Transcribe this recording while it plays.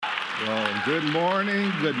Well, good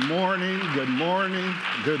morning, good morning, good morning,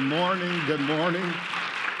 good morning, good morning.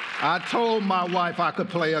 I told my wife I could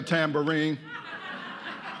play a tambourine.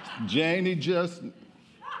 Janie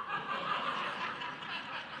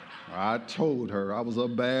I told her I was a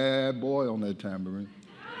bad boy on that tambourine.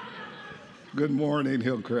 Good morning,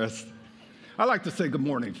 Hillcrest. I like to say good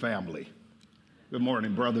morning, family. Good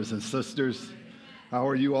morning, brothers and sisters. How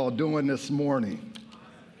are you all doing this morning?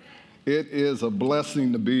 It is a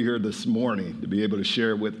blessing to be here this morning, to be able to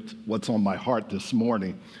share with what's on my heart this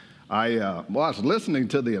morning. I was listening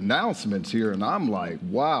to the announcements here, and I'm like,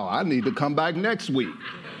 wow, I need to come back next week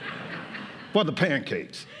for the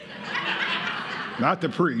pancakes, not to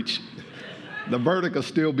preach. The verdict will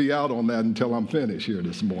still be out on that until I'm finished here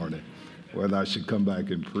this morning, whether I should come back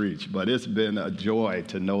and preach. But it's been a joy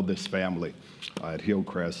to know this family at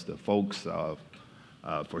Hillcrest, the folks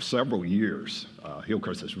for several years.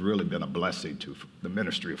 Hillcrest has really been a blessing to the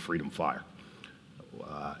ministry of Freedom Fire.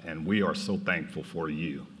 And we are so thankful for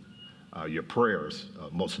you. Your prayers,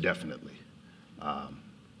 most definitely.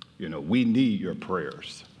 We need your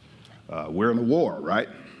prayers. We're in a war, right?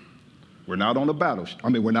 We're not on a battleship.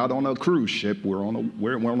 We're not on a cruise ship. We're on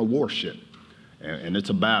a warship. And it's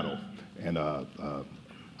a battle. And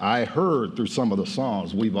I heard through some of the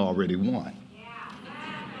songs we've already won.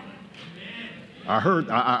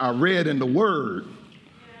 I read in the Word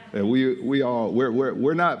that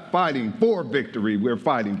we're not fighting for victory, we're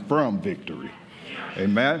fighting from victory.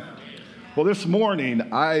 Amen. Well, this morning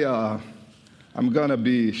I'm going to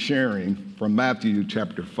be sharing from Matthew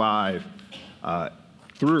chapter 5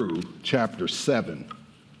 through chapter 7.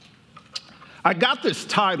 I got this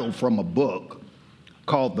title from a book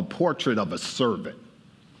called The Portrait of a Servant.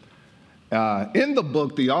 In the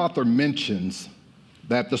book, the author mentions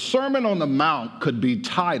that the Sermon on the Mount could be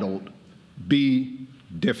titled, Be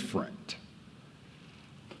Different.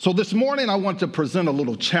 So this morning, I want to present a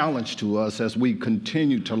little challenge to us as we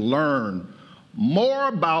continue to learn more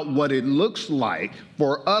about what it looks like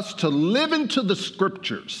for us to live into the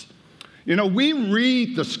Scriptures. We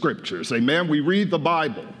read the Scriptures, amen? We read the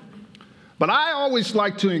Bible. But I always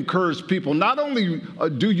like to encourage people, not only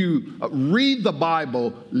do you read the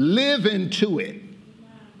Bible, live into it.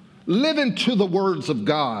 Live into the words of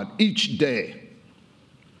God each day.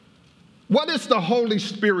 What is the Holy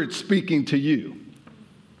Spirit speaking to you?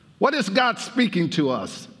 What is God speaking to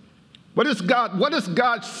us? What is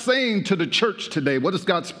God saying to the church today? What is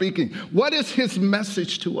God speaking? What is his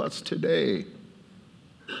message to us today?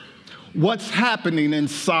 What's happening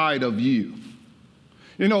inside of you?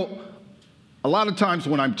 A lot of times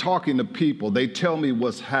when I'm talking to people, they tell me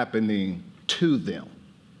what's happening to them.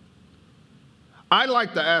 I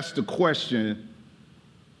like to ask the question,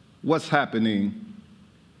 what's happening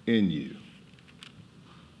in you?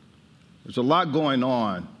 There's a lot going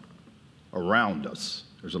on around us.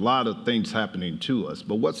 There's a lot of things happening to us,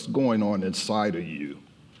 but what's going on inside of you?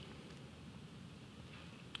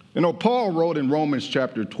 Paul wrote in Romans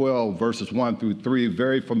chapter 12, verses 1 through 3,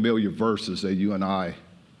 very familiar verses that you and I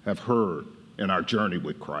have heard in our journey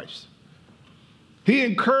with Christ. He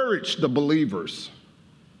encouraged the believers.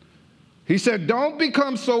 He said, don't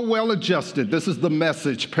become so well adjusted. This is the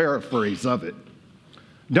Message paraphrase of it.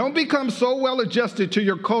 Don't become so well adjusted to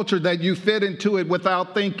your culture that you fit into it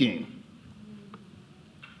without thinking.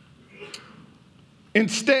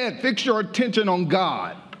 Instead, fix your attention on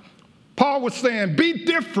God. Paul was saying, be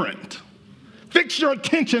different. Fix your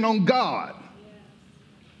attention on God.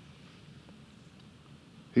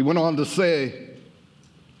 He went on to say,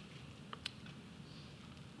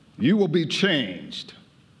 you will be changed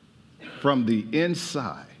from the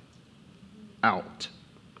inside out.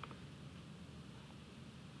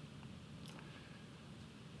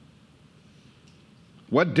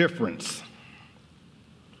 What difference?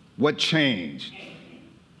 What change?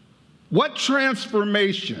 What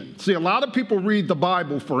transformation? See, a lot of people read the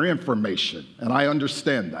Bible for information, and I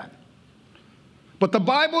understand that. But the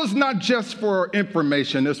Bible is not just for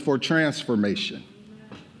information, it's for transformation,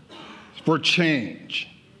 it's for change.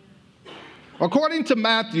 According to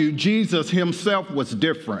Matthew, Jesus himself was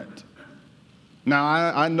different. Now,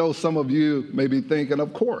 I know some of you may be thinking,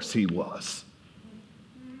 of course he was.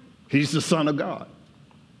 He's the Son of God.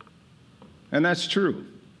 And that's true.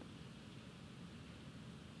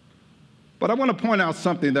 But I want to point out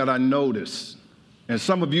something that I noticed, and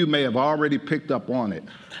some of you may have already picked up on it.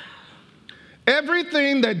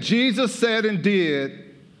 Everything that Jesus said and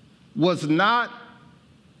did was not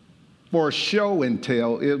for show and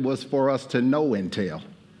tell, it was for us to know and tell.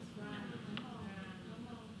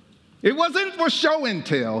 It wasn't for show and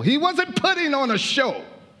tell. He wasn't putting on a show.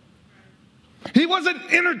 He wasn't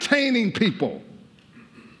entertaining people.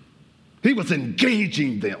 He was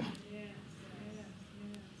engaging them.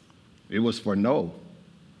 It was for know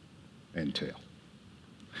and tell.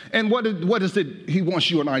 And what is it he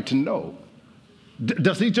wants you and I to know?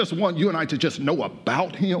 Does he just want you and I to just know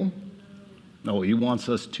about him? No, he wants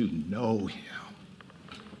us to know him.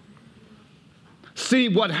 See,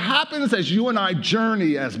 what happens as you and I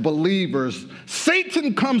journey as believers,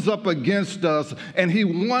 Satan comes up against us and he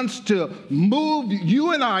wants to move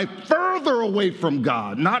you and I further away from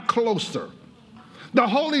God, not closer. The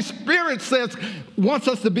Holy Spirit wants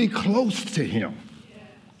us to be close to him.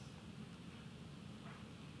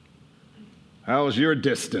 How's your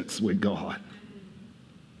distance with God?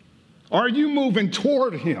 Are you moving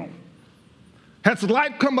toward him? Has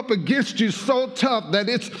life come up against you so tough that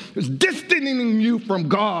it's distancing you from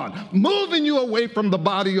God, moving you away from the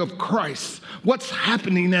body of Christ? What's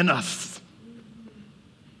happening in us?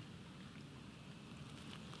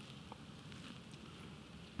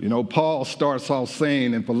 You know, Paul starts off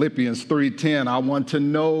saying in Philippians 3:10, I want to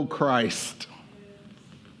know Christ.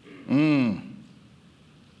 I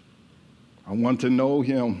want to know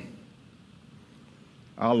him.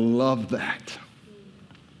 I love that.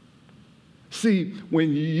 See,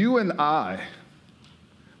 when you and I,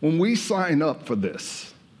 when we sign up for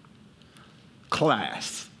this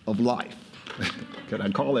class of life, can I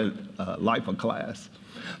call it life of class?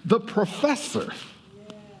 The professor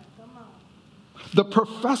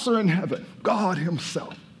in heaven, God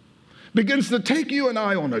himself, begins to take you and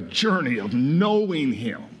I on a journey of knowing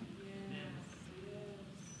him,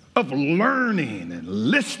 of learning and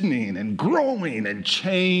listening and growing and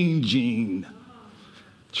changing.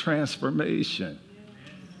 Transformation.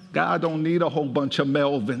 God don't need a whole bunch of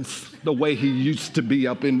Melvins the way he used to be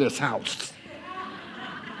up in this house.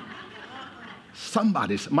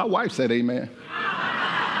 My wife said amen.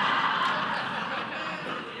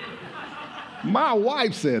 My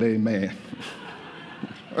wife said amen.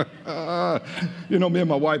 You know, me and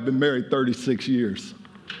my wife been married 36 years.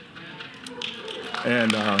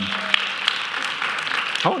 And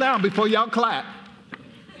hold on before y'all clap.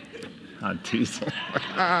 I'm teasing.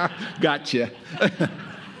 Gotcha.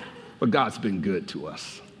 But God's been good to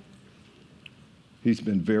us. He's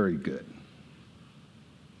been very good.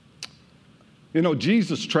 You know,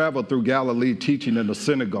 Jesus traveled through Galilee teaching in the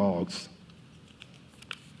synagogues,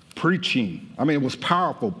 preaching. I mean, it was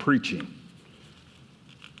powerful preaching.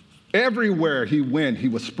 Everywhere he went, he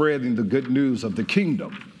was spreading the good news of the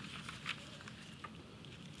kingdom.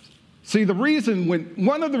 See,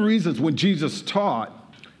 one of the reasons when Jesus taught,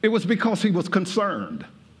 it was because he was concerned.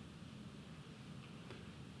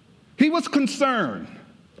 He was concerned.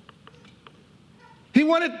 He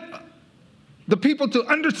wanted the people to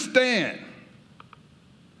understand.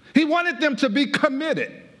 He wanted them to be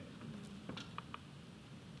committed.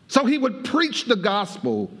 So he would preach the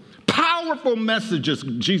gospel, powerful messages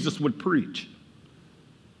Jesus would preach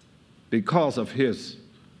because of his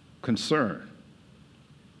concern,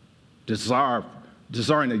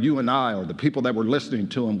 desiring that you and I, or the people that were listening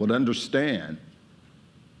to him, would understand.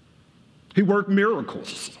 He worked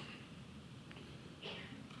miracles.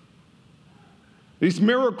 These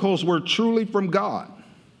miracles were truly from God.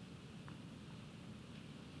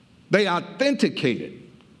 They authenticated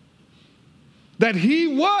that he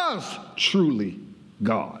was truly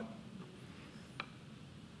God.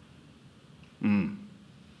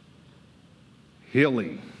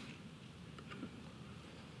 Healing.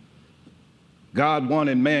 God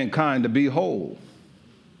wanted mankind to be whole.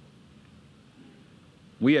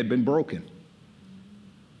 We had been broken.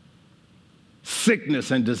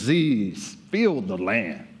 Sickness and disease filled the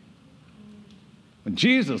land. When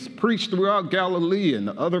Jesus preached throughout Galilee and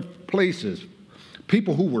other places,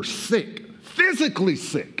 people who were sick, physically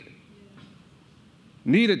sick,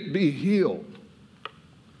 needed to be healed.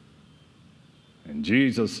 And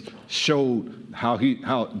Jesus showed how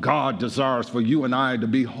God desires for you and I to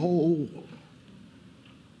be whole.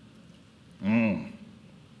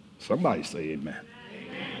 Somebody say amen.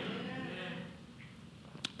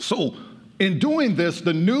 So in doing this,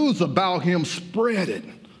 the news about him spread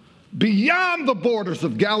beyond the borders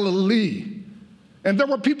of Galilee. And there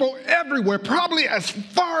were people everywhere, probably as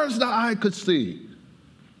far as the eye could see.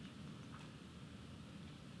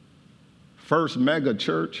 First mega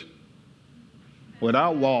church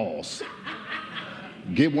without walls.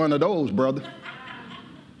 Get one of those, brother.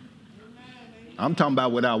 I'm talking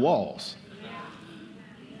about without walls.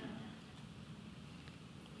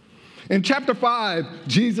 In chapter 5,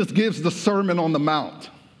 Jesus gives the Sermon on the Mount.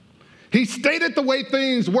 He stated the way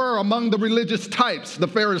things were among the religious types, the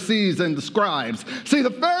Pharisees and the scribes. See,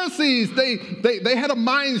 the Pharisees, they had a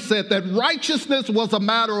mindset that righteousness was a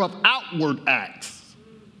matter of outward acts.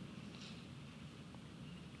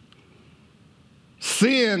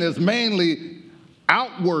 Sin is mainly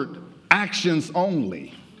outward actions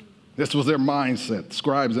only. This was their mindset,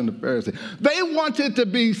 scribes and the Pharisees. They wanted to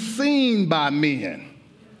be seen by men.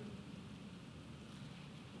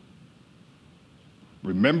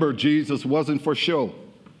 Remember, Jesus wasn't for show.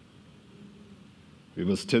 It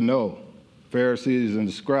was to know. Pharisees and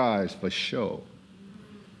the scribes for show.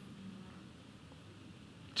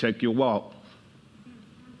 Check your walk.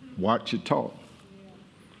 Watch your talk.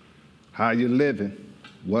 How you living?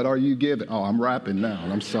 What are you giving? Oh, I'm rapping now.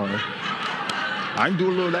 I'm sorry. I can do a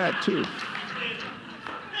little of that too.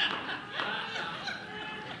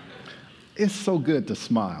 It's so good to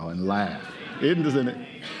smile and laugh, isn't it?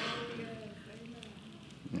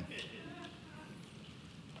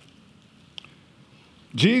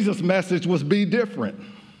 Jesus' message was be different.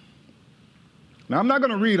 Now, I'm not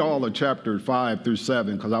going to read all of chapter 5 through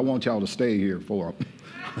 7 because I want y'all to stay here for them.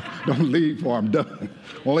 Don't leave before I'm done.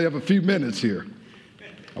 Only have a few minutes here.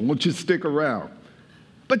 I want you to stick around.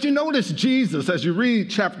 But you notice Jesus, as you read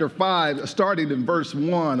chapter 5, starting in verse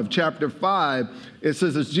 1 of chapter 5, it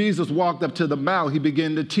says, as Jesus walked up to the mount, he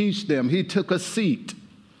began to teach them. He took a seat.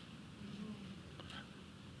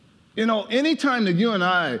 You know, anytime that you and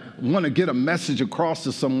I want to get a message across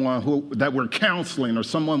to someone that we're counseling or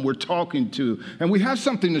someone we're talking to, and we have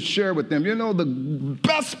something to share with them, you know, the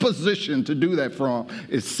best position to do that from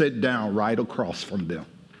is sit down right across from them.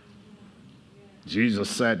 Jesus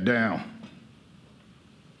sat down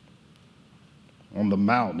on the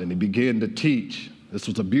mountain and he began to teach. This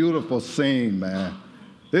was a beautiful scene, man.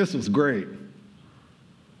 This was great.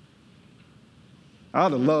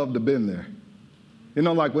 I'd have loved to have been there. You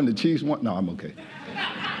know, like when the Chiefs won? No, I'm okay.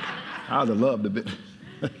 I would have loved to be.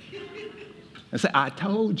 And say, I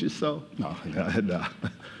told you so. No.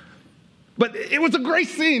 But it was a great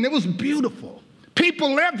scene. It was beautiful.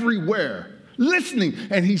 People everywhere listening.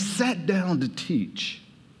 And he sat down to teach.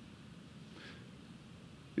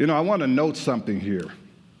 You know, I want to note something here.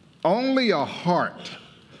 Only a heart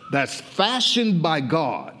that's fashioned by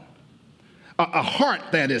God, a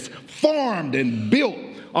heart that is formed and built,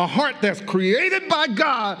 a heart that's created by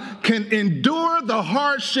God can endure the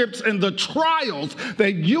hardships and the trials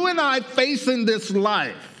that you and I face in this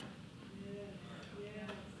life.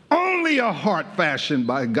 Only a heart fashioned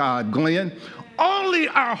by God, Glenn. Only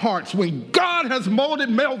our hearts, when God has molded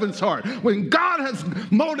Melvin's heart, when God has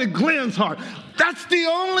molded Glenn's heart, that's the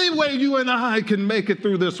only way you and I can make it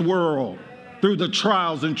through this world, through the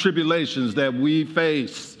trials and tribulations that we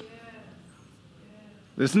face.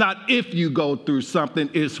 It's not if you go through something,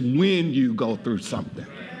 it's when you go through something.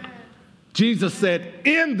 Jesus said,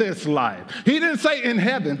 in this life. He didn't say in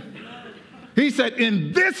heaven. He said,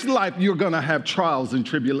 in this life, you're going to have trials and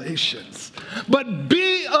tribulations. But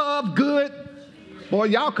be of good. Boy,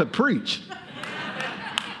 y'all could preach.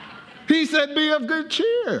 He said, be of good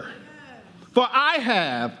cheer. For I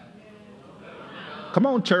have, come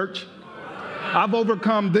on, church, I've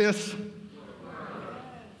overcome this.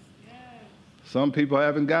 Some people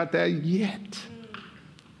haven't got that yet.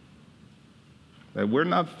 That we're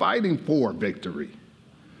not fighting for victory.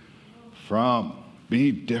 From,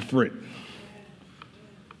 be different.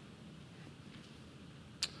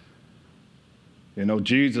 You know,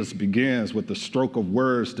 Jesus begins with the stroke of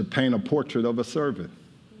words to paint a portrait of a servant.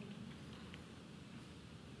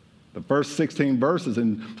 The first 16 verses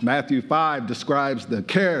in Matthew 5 describes the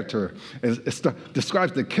character.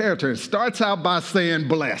 Describes the character. It starts out by saying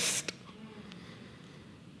blessed.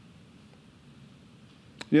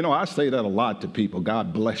 You know, I say that a lot to people.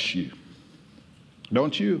 God bless you.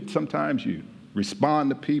 Don't you? Sometimes you respond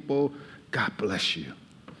to people. God bless you.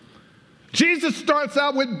 Jesus starts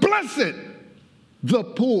out with blessed the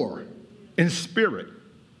poor in spirit.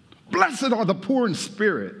 Blessed are the poor in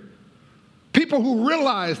spirit. People who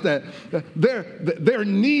realize that their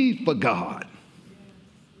need for God.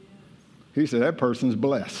 He said that person's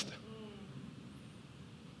blessed.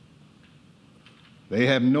 They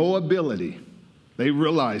have no ability. They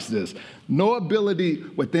realize this. No ability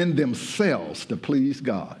within themselves to please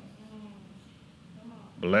God.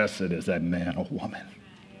 Blessed is that man or woman.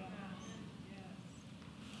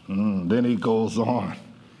 Then he goes on.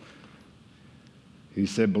 He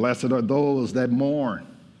said, blessed are those that mourn.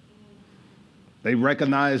 They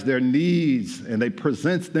recognize their needs and they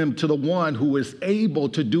present them to the one who is able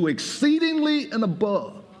to do exceedingly and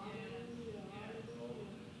above.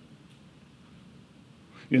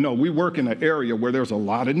 You know, we work in an area where there's a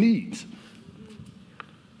lot of needs.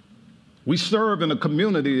 We serve in a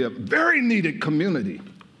community, a very needed community.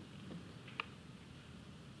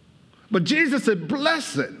 But Jesus said,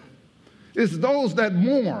 blessed is those that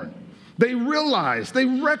mourn, They realize, they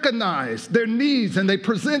recognize their needs, and they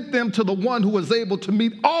present them to the one who is able to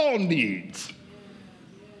meet all needs.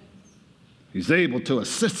 He's able to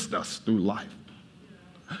assist us through life.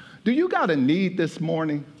 Do you got a need this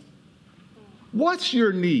morning? What's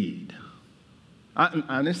your need? I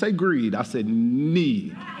didn't say greed, I said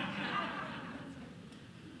need.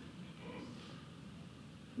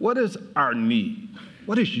 What is our need?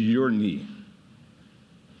 What is your need?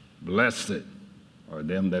 Blessed are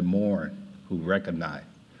them that mourn, who recognize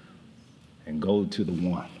and go to the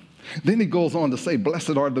one. Then he goes on to say,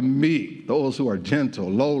 blessed are the meek, those who are gentle,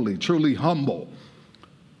 lowly, truly humble,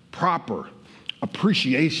 proper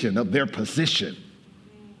appreciation of their position.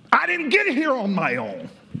 I didn't get here on my own,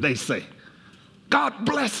 they say. God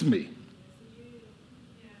bless me.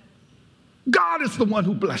 God is the one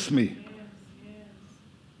who blessed me.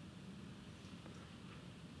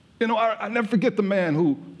 You know, I never forget the man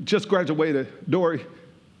who just graduated, Dory,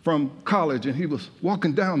 from college, and he was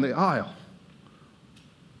walking down the aisle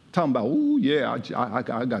talking about, oh, yeah, I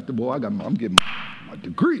got the boy, I'm getting my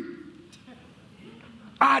degree.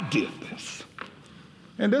 I did this.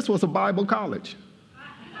 And this was a Bible college.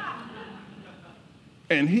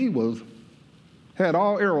 And he had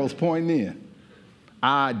all arrows pointing in.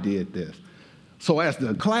 I did this. So as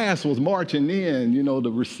the class was marching in, you know,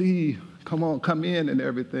 to receive, come in and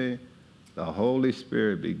everything, the Holy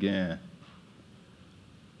Spirit began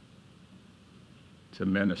to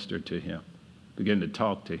minister to him, began to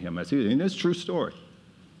talk to him. And it's a true story.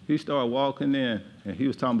 He started walking in, and he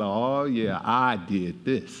was talking about, oh, yeah, I did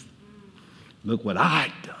this. Look what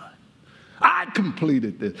I done. I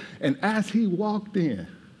completed this. And as he walked in,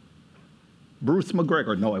 Bruce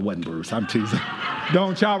McGregor, no, it wasn't Bruce, I'm teasing.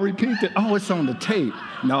 Don't y'all repeat it? Oh, it's on the tape.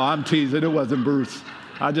 No, I'm teasing, it wasn't Bruce.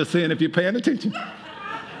 I'm just saying if you're paying attention.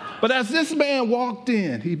 But as this man walked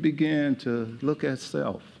in, he began to look at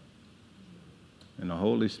self. And the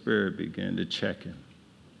Holy Spirit began to check him.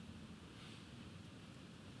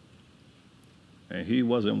 And he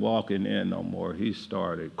wasn't walking in no more. He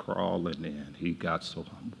started crawling in. He got so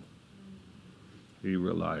humble. He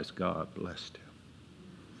realized God blessed him.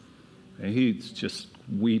 And he's just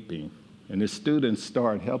weeping. And his students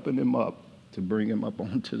started helping him up to bring him up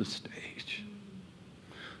onto the stage.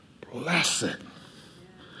 Blessed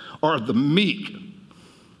are the meek,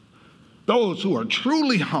 those who are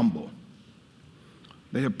truly humble.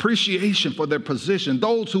 They have appreciation for their position,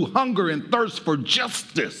 those who hunger and thirst for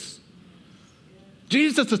justice.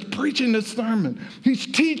 Jesus is preaching this sermon. He's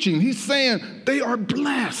teaching. He's saying they are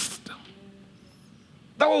blessed.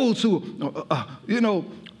 Those who,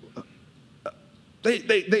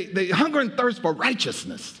 they hunger and thirst for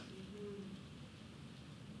righteousness.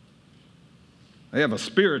 They have a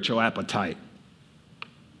spiritual appetite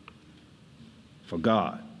for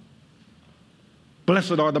God.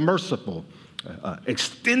 Blessed are the merciful,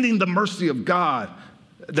 extending the mercy of God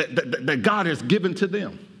that God has given to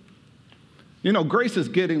them. You know, grace is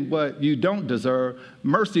getting what you don't deserve.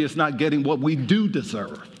 Mercy is not getting what we do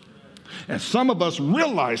deserve. And some of us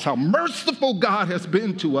realize how merciful God has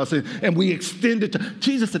been to us, and we extend it to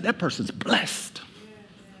Jesus said that person's blessed.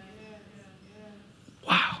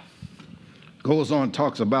 Wow. Goes on,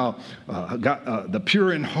 talks about the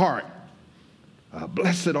pure in heart.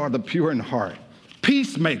 Blessed are the pure in heart.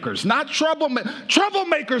 Peacemakers, not troublemakers.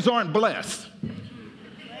 Troublemakers aren't blessed.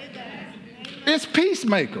 It's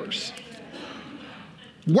peacemakers.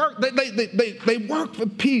 They work for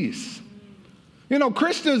peace. You know,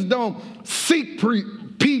 Christians don't seek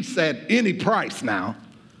peace at any price now.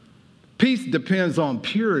 Peace depends on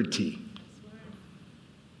purity.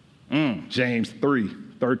 James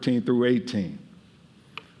 3:13 through 18.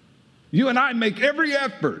 You and I make every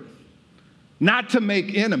effort not to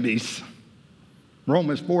make enemies.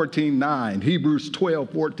 Romans 14:9, Hebrews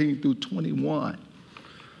 12:14 through 21.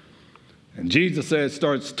 And Jesus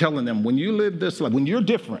starts telling them, when you live this life, when you're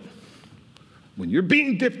different, when you're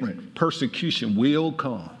being different, persecution will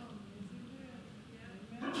come.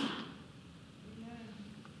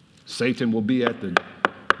 Satan will be at the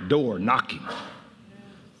door knocking.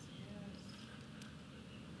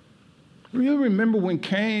 You remember when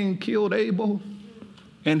Cain killed Abel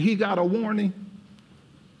and he got a warning?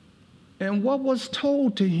 And what was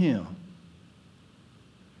told to him?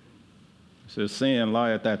 It says, sin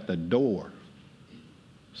lieth at the door.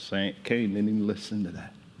 Cain didn't even listen to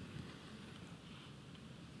that.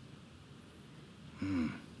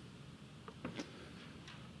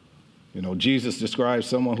 You know, Jesus describes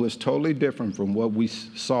someone who is totally different from what we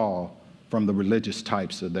saw from the religious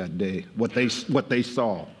types of that day, what they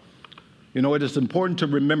saw. You know, it is important to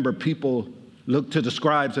remember people look to the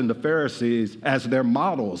scribes and the Pharisees as their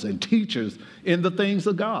models and teachers in the things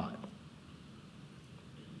of God.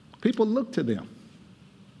 People look to them.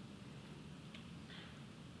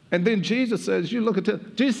 And then Jesus says,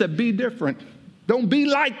 Jesus said, be different. Don't be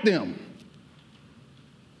like them.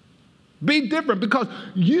 Be different because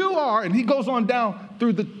you are, and he goes on down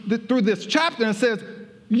through this chapter and says,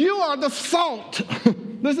 you are the salt.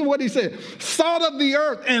 Listen to what he said. Salt of the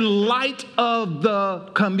earth and light of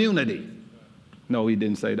the community. No, he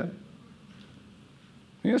didn't say that.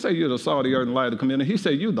 He didn't say you're the salt of the earth and light of the community. He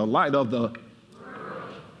said you're the light of the world.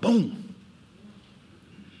 Boom.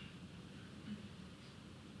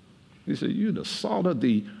 He said, you're the salt of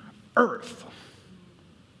the earth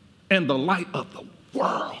and the light of the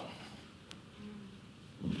world.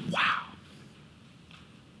 Wow.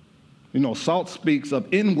 You know, salt speaks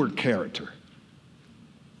of inward character.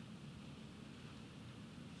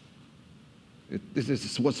 This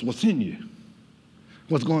is what's in you,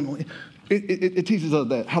 what's going on. It teaches us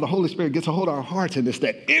that how the Holy Spirit gets a hold of our hearts, and it's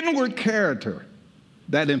that inward character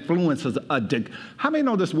that influences how many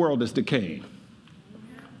know this world is decaying?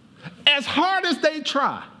 As hard as they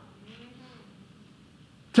try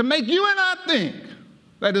to make you and I think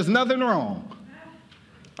that there's nothing wrong.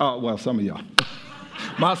 Oh, well, some of y'all.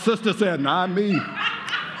 My sister said, not me.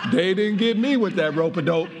 They didn't get me with that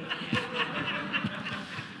rope-a-dope.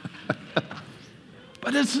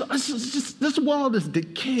 But it's just, this world is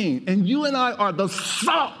decaying, and you and I are the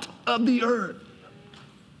salt of the earth.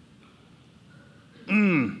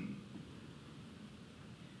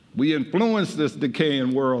 We influence this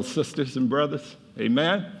decaying world, sisters and brothers.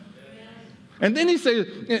 Amen? And then he says,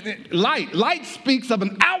 light speaks of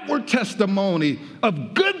an outward testimony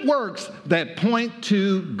of good works that point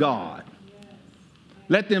to God.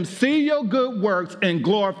 Let them see your good works and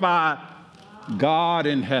glorify God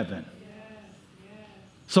in heaven.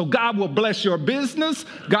 So God will bless your business.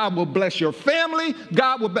 God will bless your family.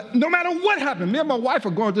 No matter what happens. Me and my wife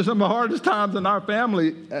are going through some of the hardest times in our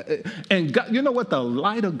family. And God, you know what? The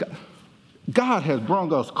light of God has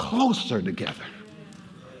brought us closer together.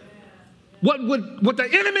 What the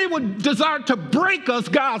enemy would desire to break us,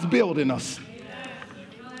 God's building us.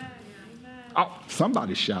 Oh,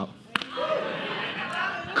 somebody shout.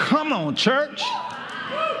 Come on, church.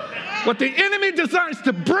 What the enemy desires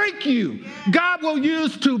to break you, God will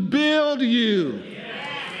use to build you.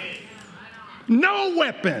 No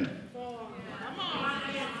weapon.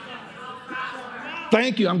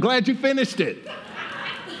 Thank you. I'm glad you finished it.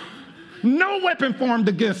 No weapon formed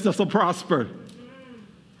against us will prosper.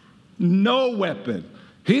 No weapon.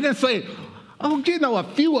 He didn't say, oh, you know, a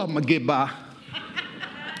few of them will get by.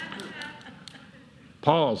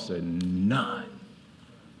 Paul said, none.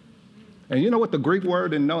 And you know what the Greek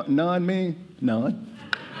word in none means? None.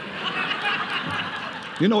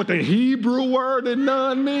 You know what the Hebrew word in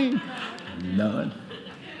none means? None.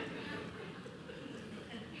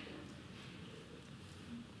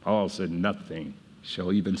 Paul said, nothing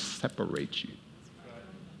shall even separate you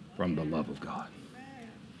from the love of God.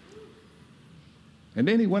 And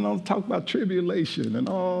then he went on to talk about tribulation and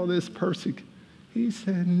all this persecution. He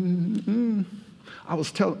said,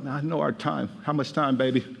 I know our time. How much time,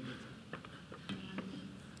 baby?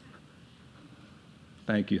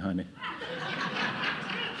 Thank you, honey.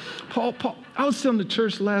 Paul, I was in the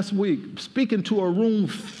church last week speaking to a room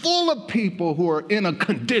full of people who are in a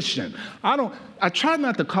condition. I try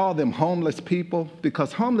not to call them homeless people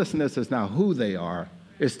because homelessness is not who they are.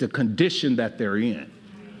 It's the condition that they're in.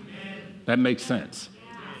 That makes sense.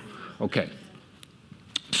 Okay.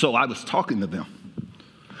 So I was talking to them.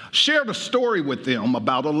 Shared a story with them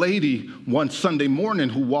about a lady one Sunday morning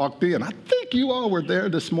who walked in. I think you all were there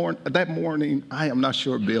that morning. I am not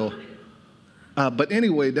sure, Bill. But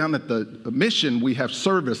anyway, down at the mission, we have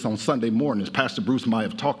service on Sunday mornings. Pastor Bruce might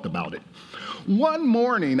have talked about it. One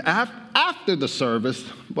morning after the service,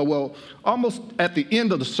 almost at the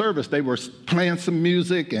end of the service, they were playing some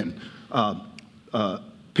music and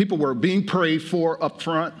people were being prayed for up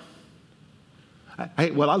front.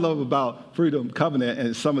 What I love about Freedom Covenant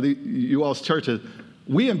and some of you all's churches,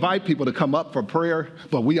 we invite people to come up for prayer,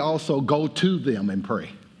 but we also go to them and pray.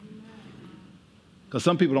 Because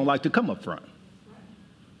some people don't like to come up front.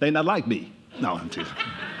 They not like me. No, I'm teasing.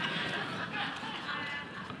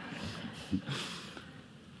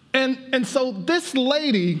 And so this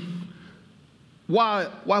lady,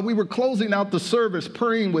 while we were closing out the service,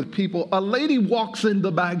 praying with people, a lady walks in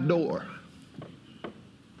the back door.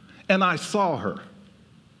 And I saw her.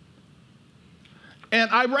 And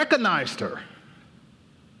I recognized her.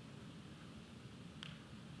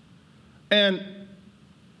 And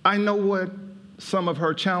I know what some of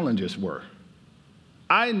her challenges were.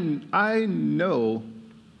 I know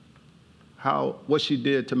what she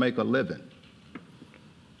did to make a living.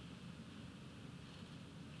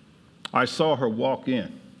 I saw her walk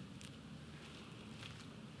in,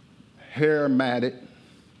 hair matted,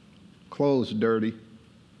 clothes dirty.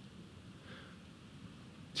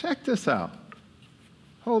 Check this out.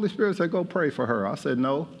 Holy Spirit said, go pray for her. I said,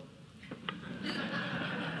 no.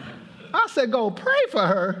 I said, go pray for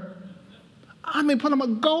her? I mean,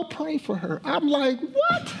 go pray for her. I'm like,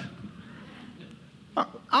 what?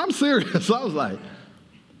 I'm serious. I was like,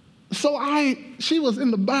 she was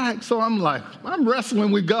in the back, so I'm like, I'm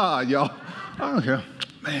wrestling with God, y'all. I don't care.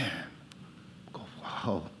 Man, go,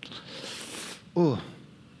 wow. Ooh.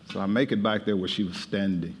 So I make it back there where she was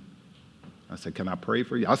standing. I said, can I pray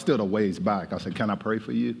for you? I stood a ways back. I said, can I pray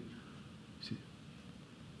for you?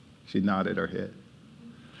 She nodded her head.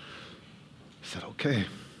 I said, okay.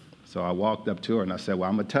 So I walked up to her and I said, well,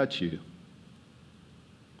 I'm going to touch you.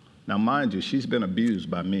 Now, mind you, she's been abused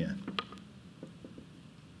by men.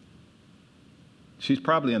 She's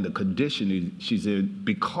probably in the condition she's in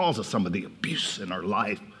because of some of the abuse in her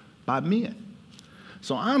life by men.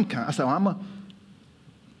 So I said, well, I'm going to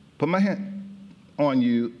put my hand on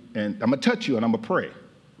you and I'm going to touch you and I'm going to pray.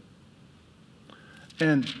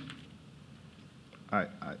 And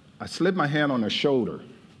I slid my hand on her shoulder.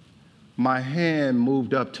 My hand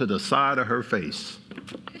moved up to the side of her face.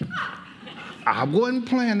 I wasn't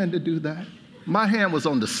planning to do that. My hand was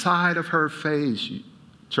on the side of her face,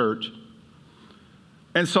 church.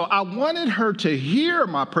 And so I wanted her to hear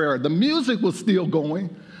my prayer. The music was still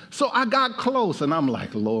going. So I got close and I'm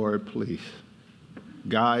like, Lord, please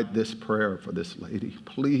guide this prayer for this lady.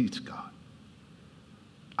 Please, God.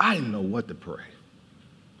 I didn't know what to pray.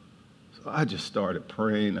 So I just started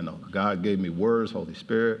praying and God gave me words, Holy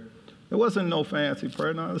Spirit. It wasn't no fancy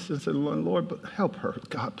prayer. No, I just said, Lord, but help her.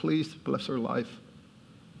 God, please bless her life.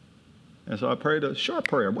 And so I prayed a short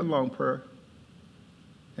prayer, one long prayer.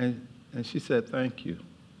 And she said, thank you.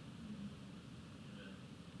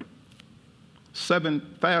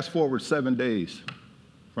 Fast forward 7 days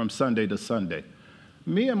from Sunday to Sunday.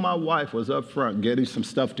 Me and my wife was up front getting some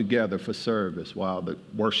stuff together for service while the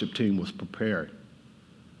worship team was preparing.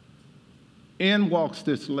 In walks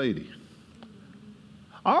this lady.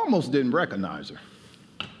 I almost didn't recognize her.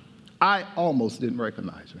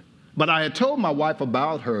 But I had told my wife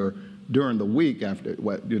about her during the week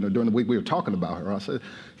during the week we were talking about her. I said,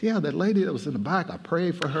 yeah, that lady that was in the back, I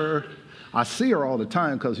prayed for her. I see her all the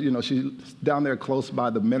time because, she's down there close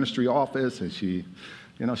by the ministry office and she'd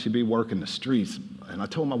be working the streets. And I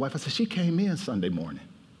told my wife, I said, she came in Sunday morning.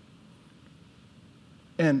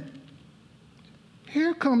 And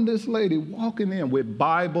here come this lady walking in with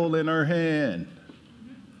Bible in her hand.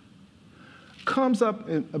 Comes up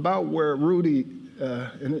about where Rudy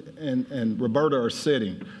and Roberta are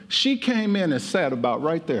sitting. She came in and sat about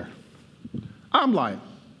right there. I'm like,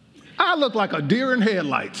 I look like a deer in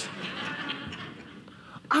headlights.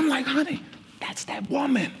 I'm like, honey, that's that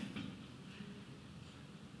woman.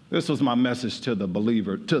 This was my message to the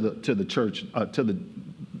believer, to the church, to the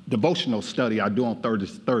devotional study I do on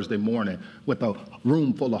Thursday morning with a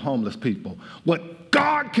room full of homeless people. What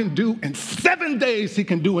God can do in 7 days, he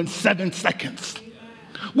can do in 7 seconds.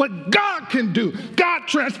 What God can do, God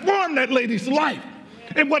transformed that lady's life.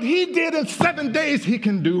 And what he did in 7 days, he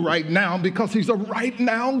can do right now because he's a right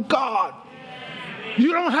now God.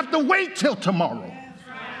 You don't have to wait till tomorrow.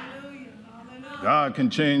 God can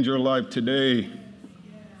change your life today.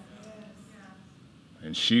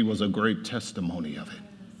 And she was a great testimony of it.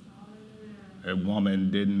 That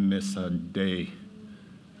woman didn't miss a day,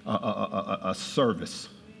 a service.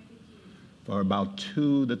 For about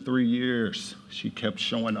 2 to 3 years, she kept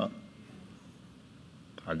showing up.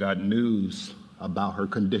 I got news about her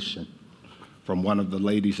condition from one of the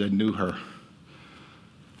ladies that knew her.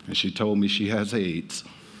 And she told me she has AIDS.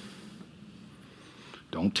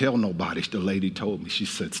 Don't tell nobody, the lady told me. She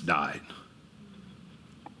since died.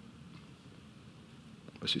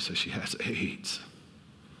 But she said she has AIDS.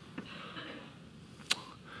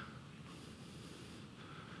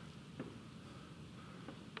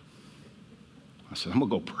 I said, I'm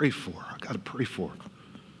going to go pray for her. I got to pray for her.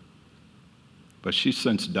 But she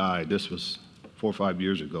since died. This was 4 or 5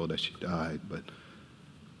 years ago that she died. But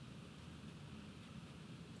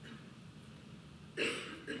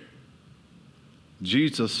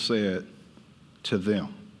Jesus said to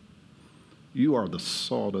them, you are the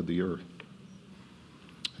salt of the earth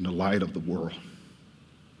and the light of the world.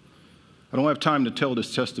 I don't have time to tell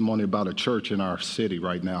this testimony about a church in our city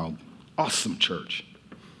right now. Awesome church.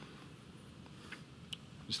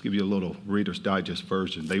 Just give you a little Reader's Digest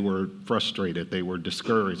version. They were frustrated. They were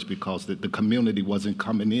discouraged because the community wasn't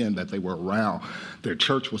coming in that they were around. Their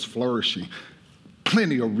church was flourishing.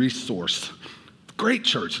 Plenty of resource. great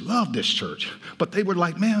church, love this church. But they were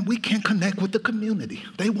like, man, we can't connect with the community.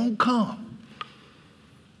 They won't come.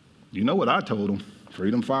 You know what I told them?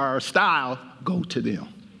 Freedom Fire style, go to them.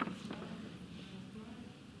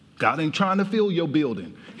 God ain't trying to fill your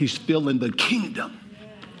building. He's filling the kingdom.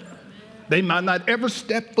 They might not ever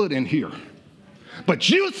step foot in here, but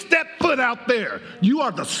you step foot out there. You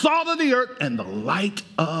are the salt of the earth and the light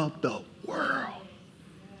of the world.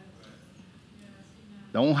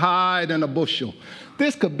 Don't hide in a bushel.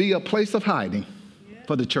 This could be a place of hiding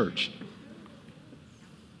for the church.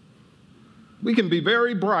 We can be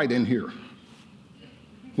very bright in here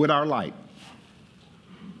with our light.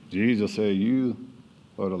 Jesus said, you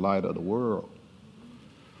are the light of the world.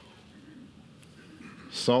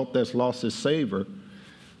 Salt that's lost its savor,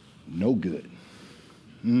 no good.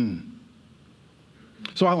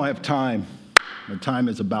 So I don't have time. My time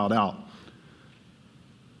is about out.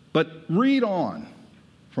 But read on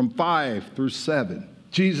from 5 through 7.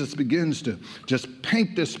 Jesus begins to just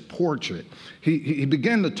paint this portrait. He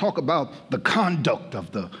began to talk about the conduct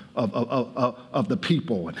of the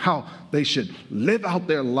people and how they should live out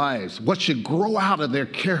their lives, what should grow out of their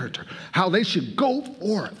character, how they should go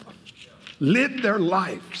forth, live their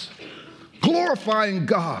lives, glorifying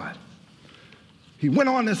God. He went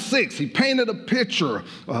on to 6. He painted a picture,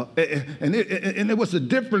 and it was a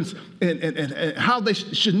difference in how they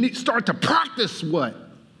should start to practice what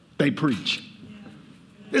they preach.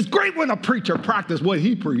 It's great when a preacher practices what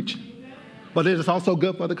he preached, but it is also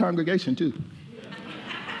good for the congregation too.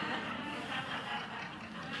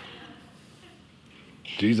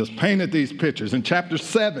 Jesus painted these pictures. In chapter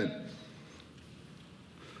 7,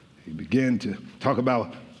 he began to talk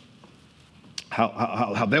about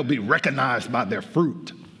how they'll be recognized by their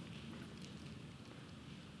fruit.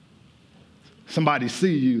 Somebody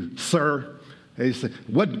see you, sir. They say,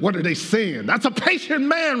 what are they saying? That's a patient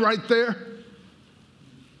man right there.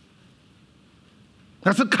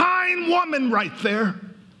 That's a kind woman right there.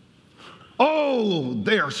 Oh,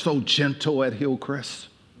 they are so gentle at Hillcrest.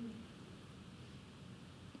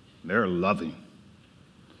 They're loving.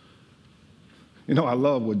 You know, I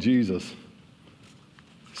love what Jesus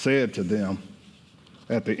said to them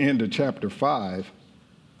at the end of chapter 5.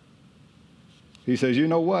 He says, you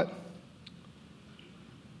know what?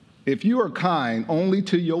 If you are kind only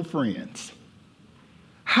to your friends,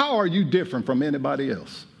 how are you different from anybody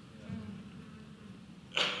else?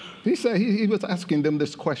 He said, he was asking them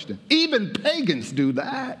this question. Even pagans do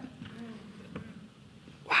that.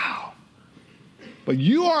 Wow. But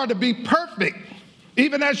you are to be perfect,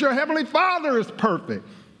 even as your heavenly Father is perfect.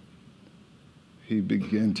 He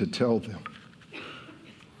began to tell them.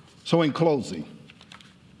 So in closing,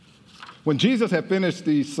 when Jesus had finished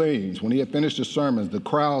these sayings, when he had finished the sermons, the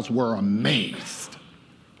crowds were amazed.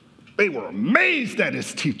 They were amazed at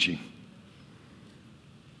his teaching.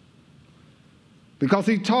 Because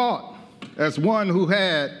he taught as one who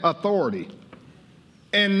had authority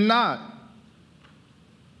and not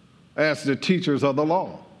as the teachers of the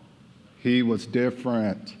law. He was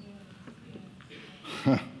different.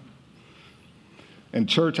 And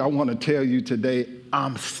church, I want to tell you today,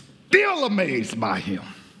 I'm still amazed by him.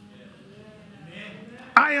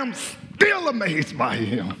 I am still amazed by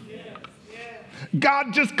him.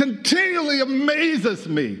 God just continually amazes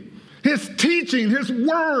me. His teaching, his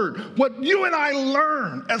word, what you and I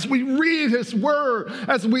learn as we read his word,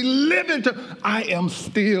 as we live into, I am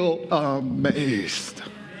still amazed.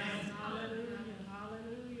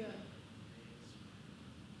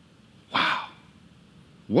 Wow.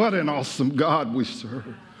 What an awesome God we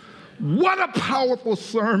serve. What a powerful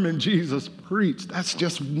sermon Jesus preached. That's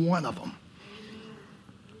just one of them.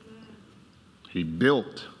 He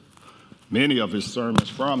built many of his sermons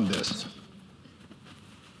from this.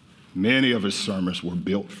 Many of his sermons were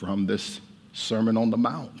built from this Sermon on the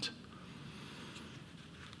Mount.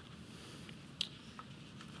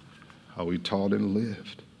 How he taught and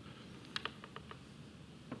lived.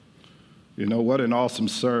 You know, what an awesome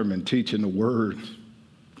sermon, teaching the word,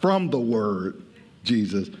 from the word,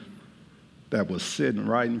 Jesus, that was sitting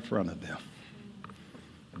right in front of them.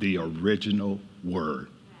 The original word.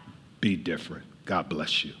 Be different. God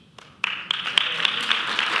bless you.